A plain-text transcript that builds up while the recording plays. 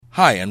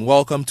Hi, and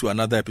welcome to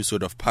another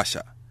episode of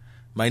Pasha.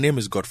 My name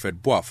is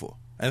Godfred Boafo,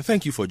 and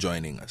thank you for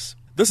joining us.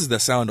 This is the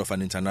sound of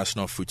an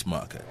international fruit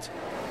market.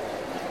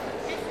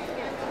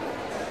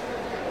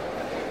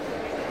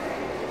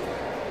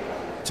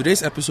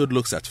 Today's episode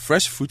looks at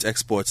fresh fruit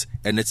exports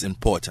and its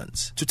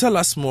importance. To tell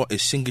us more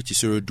is Shingi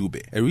Chisoro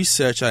Dube, a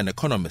researcher and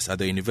economist at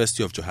the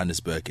University of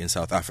Johannesburg in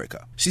South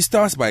Africa. She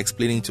starts by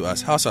explaining to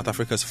us how South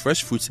Africa's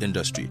fresh fruits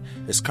industry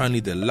is currently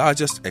the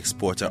largest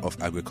exporter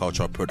of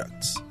agricultural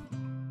products.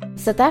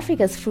 South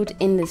Africa's fruit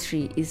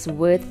industry is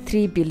worth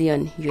 $3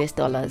 billion.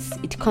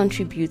 It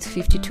contributes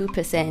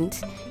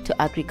 52%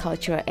 to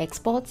agricultural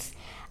exports,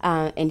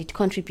 and it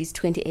contributes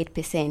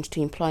 28%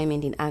 to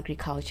employment in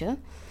agriculture.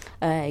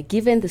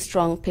 Given the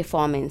strong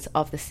performance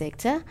of the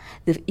sector,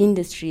 the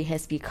industry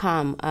has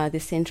become the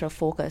central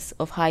focus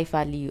of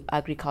high-value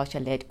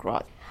agriculture-led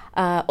growth.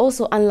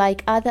 Also,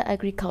 unlike other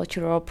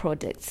agricultural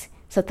products,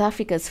 South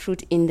Africa's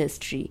fruit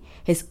industry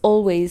has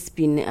always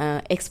been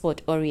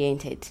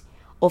export-oriented.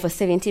 Over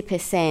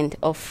 70%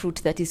 of fruit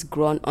that is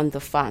grown on the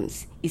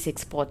farms is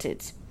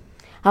exported.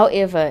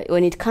 However,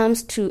 when it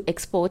comes to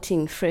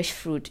exporting fresh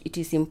fruit, it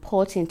is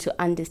important to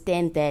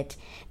understand that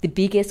the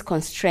biggest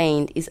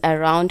constraint is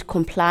around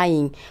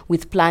complying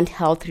with plant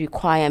health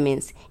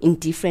requirements in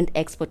different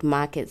export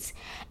markets.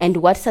 And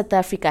what South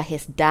Africa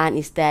has done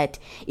is that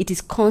it is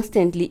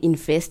constantly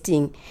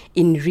investing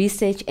in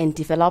research and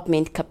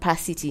development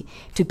capacity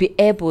to be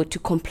able to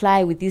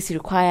comply with these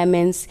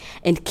requirements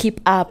and keep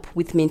up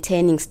with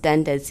maintaining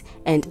standards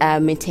and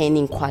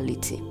maintaining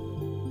quality.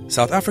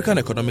 South African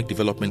Economic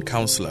Development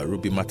Councillor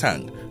Ruby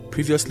Matang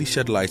previously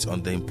shed light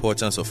on the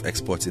importance of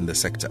exports in the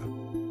sector.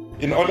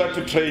 In order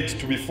to trade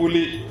to be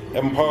fully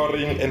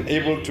empowering and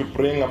able to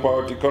bring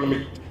about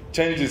economic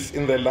changes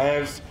in the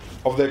lives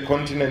of the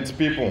continent's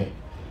people,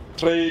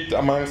 trade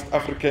amongst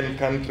African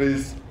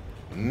countries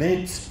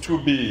needs to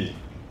be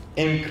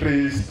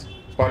increased,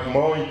 but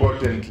more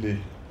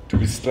importantly, to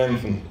be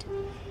strengthened.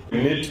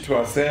 We need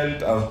to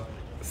set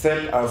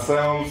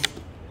ourselves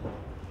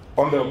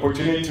on the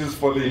opportunities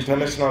for the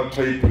international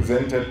trade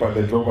presented by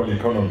the global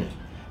economy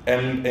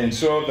and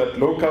ensure that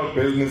local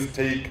business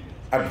take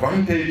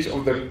advantage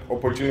of the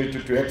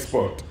opportunity to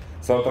export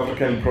South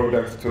African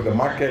products to the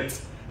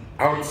markets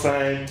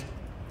outside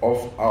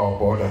of our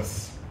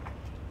borders.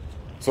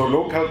 So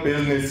local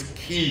business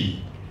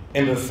key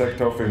in the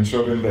sector of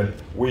ensuring that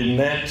we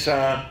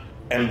nurture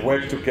and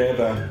work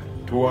together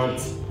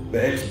towards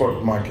the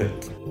export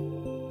market.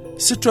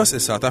 Citrus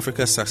is South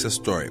Africa's success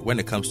story when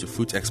it comes to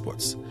fruit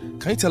exports.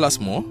 Can you tell us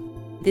more?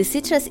 The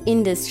citrus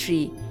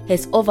industry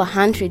has over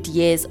 100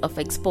 years of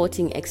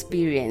exporting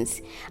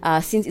experience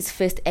since its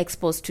first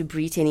exports to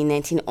Britain in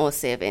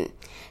 1907.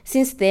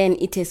 Since then,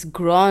 it has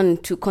grown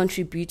to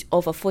contribute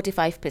over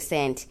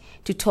 45%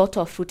 to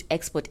total fruit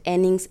export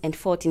earnings and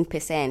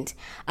 14%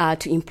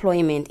 to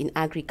employment in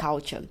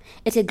agriculture.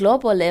 At a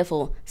global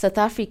level, South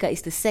Africa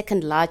is the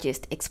second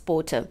largest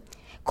exporter,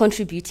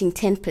 contributing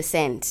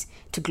 10%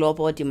 to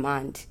global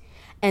demand.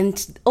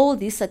 And all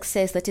this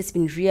success that has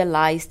been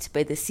realized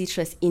by the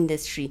citrus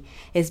industry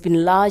has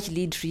been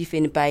largely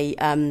driven by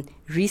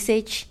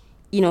research,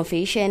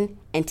 innovation,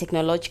 and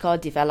technological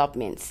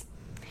developments.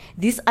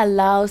 This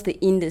allows the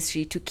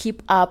industry to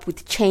keep up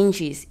with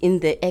changes in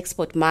the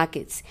export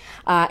markets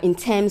in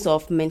terms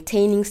of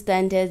maintaining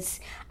standards,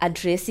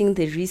 addressing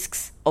the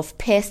risks of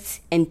pests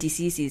and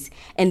diseases,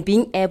 and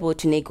being able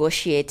to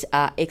negotiate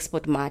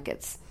export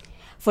markets.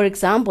 For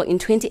example, in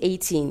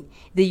 2018,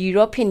 the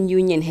European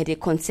Union had a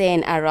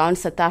concern around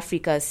South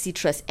Africa's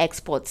citrus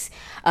exports,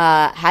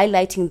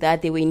 highlighting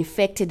that they were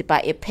infected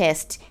by a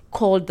pest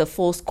called the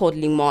false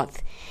codling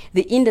moth.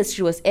 The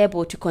industry was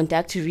able to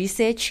conduct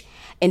research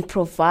and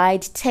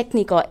provide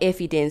technical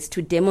evidence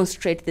to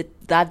demonstrate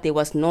that there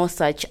was no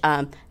such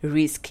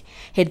risk.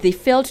 Had they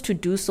failed to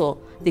do so,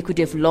 they could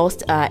have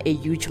lost a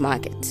huge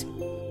market.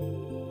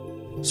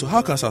 So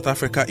how can South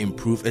Africa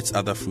improve its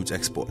other fruit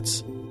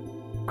exports?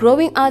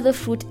 Growing other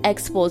fruit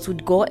exports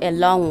would go a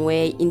long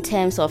way in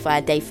terms of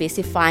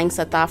diversifying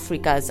South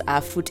Africa's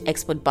fruit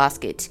export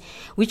basket,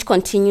 which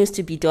continues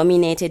to be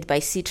dominated by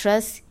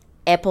citrus,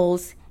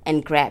 apples,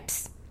 and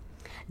grapes.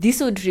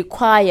 This would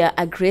require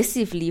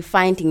aggressively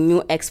finding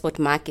new export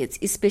markets,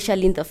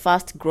 especially in the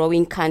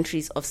fast-growing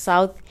countries of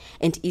South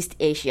and East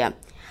Asia.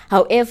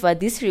 However,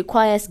 this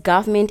requires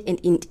government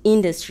and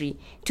industry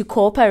to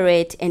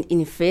cooperate and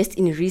invest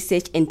in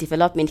research and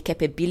development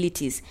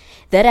capabilities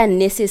that are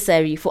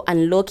necessary for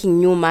unlocking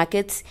new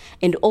markets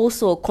and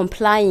also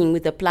complying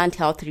with the plant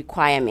health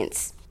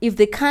requirements. If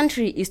the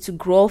country is to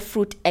grow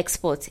fruit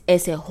exports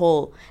as a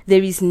whole,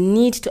 there is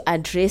need to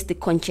address the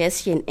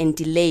congestion and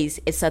delays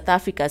at South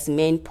Africa's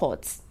main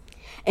ports.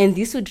 And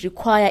this would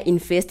require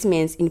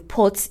investments in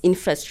ports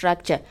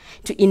infrastructure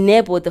to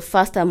enable the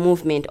faster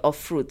movement of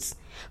fruits.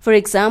 For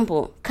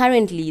example,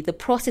 currently the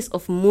process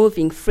of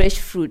moving fresh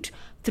fruit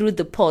through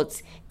the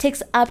ports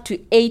takes up to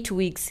 8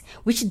 weeks,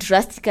 which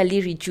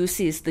drastically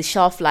reduces the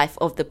shelf life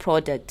of the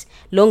product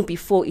long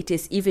before it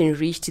has even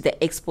reached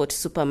the export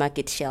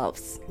supermarket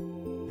shelves.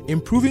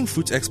 Improving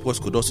fruit exports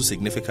could also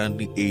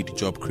significantly aid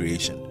job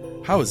creation.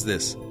 How is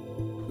this?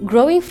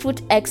 Growing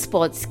fruit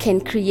exports can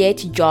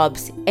create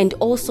jobs and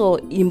also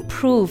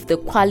improve the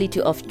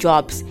quality of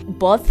jobs,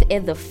 both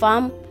at the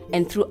farm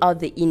and throughout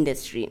the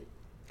industry.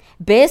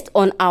 Based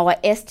on our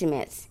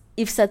estimates,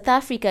 if South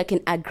Africa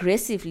can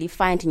aggressively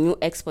find new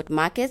export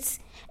markets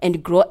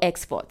and grow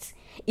exports,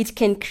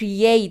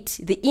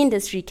 the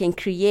industry can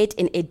create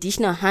an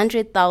additional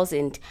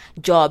 100,000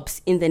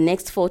 jobs in the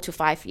next 4 to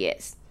 5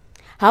 years.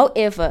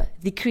 However,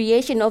 the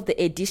creation of the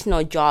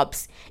additional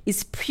jobs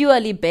is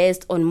purely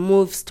based on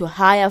moves to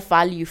higher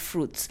value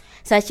fruits,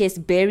 such as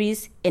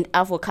berries and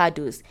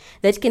avocados,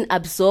 that can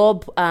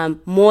absorb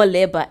more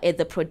labor at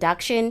the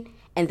production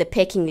and the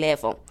packing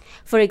level.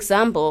 For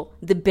example,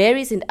 the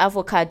berries and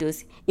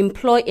avocados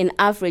employ an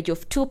average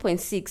of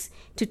 2.6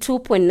 to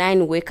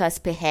 2.9 workers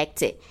per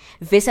hectare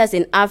versus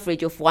an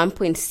average of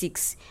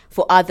 1.6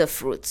 for other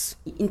fruits.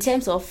 In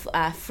terms of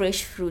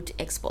fresh fruit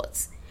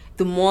exports,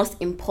 the most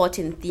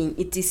important thing,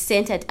 it is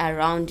centered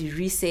around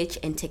research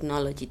and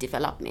technology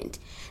development.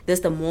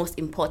 That's the most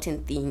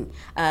important thing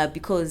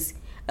because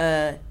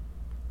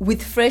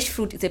with fresh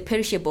fruit, it's a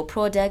perishable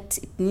product.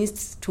 It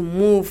needs to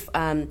move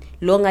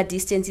longer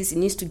distances. It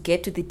needs to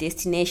get to the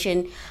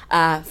destination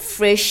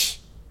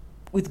fresh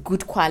with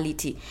good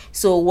quality.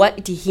 So what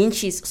it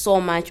hinges so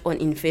much on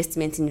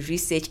investments in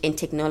research and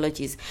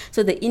technologies.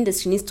 So the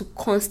industry needs to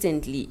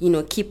constantly,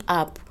 keep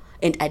up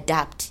and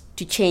adapt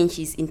to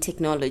changes in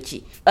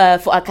technology.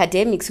 For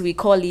academics,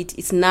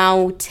 it's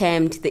now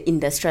termed the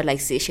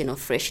industrialization of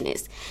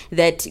freshness,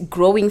 that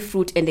growing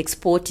fruit and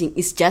exporting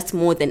is just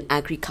more than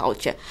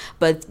agriculture,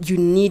 but you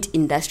need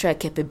industrial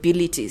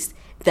capabilities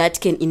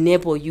that can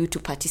enable you to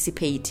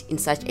participate in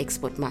such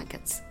export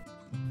markets.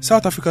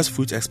 South Africa's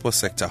fruit export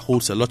sector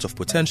holds a lot of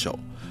potential,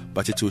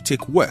 but it will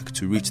take work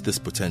to reach this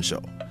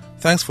potential.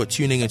 Thanks for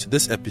tuning into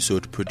this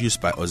episode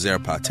produced by Ozer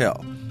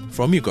Patel.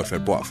 From me,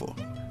 Godfred Boafo.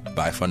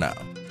 Bye for now.